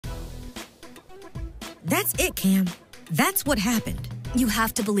That's it, Cam. That's what happened. You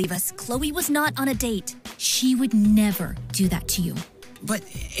have to believe us. Chloe was not on a date. She would never do that to you. But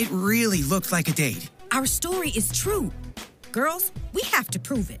it really looked like a date. Our story is true. Girls, we have to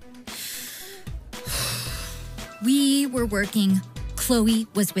prove it. We were working. Chloe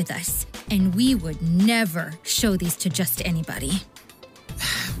was with us. And we would never show these to just anybody.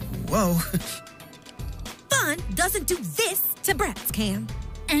 Whoa. Fun doesn't do this to Bratz, Cam.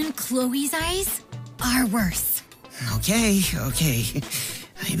 And Chloe's eyes are worse. Okay.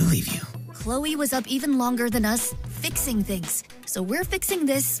 I believe you. Chloe was up even longer than us, fixing things. So we're fixing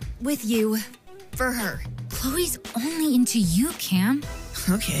this with you. For her. Chloe's only into you, Cam.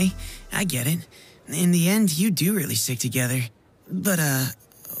 Okay, I get it. In the end, you do really stick together. But,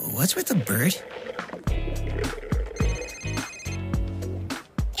 what's with the bird?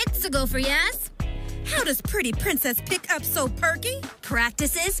 It's a go for yes. How does pretty princess pick up so perky?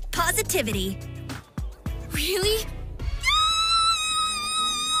 Practices positivity. Really?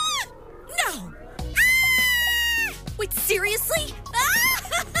 No! Wait, seriously?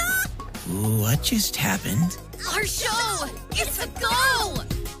 What just happened? Our show! It's a go!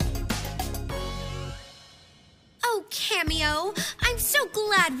 Oh, Cameo. I'm so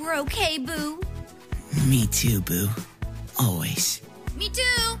glad we're okay, boo. Me too, boo. Always. Me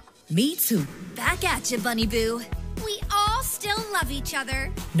too. Me too. Back at you, Bunny Boo. We all still love each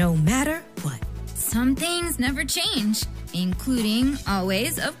other. No matter what. Some things never change, including,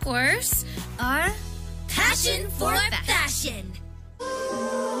 always, of course, our Passion for fashion.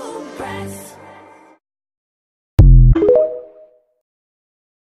 Bratz.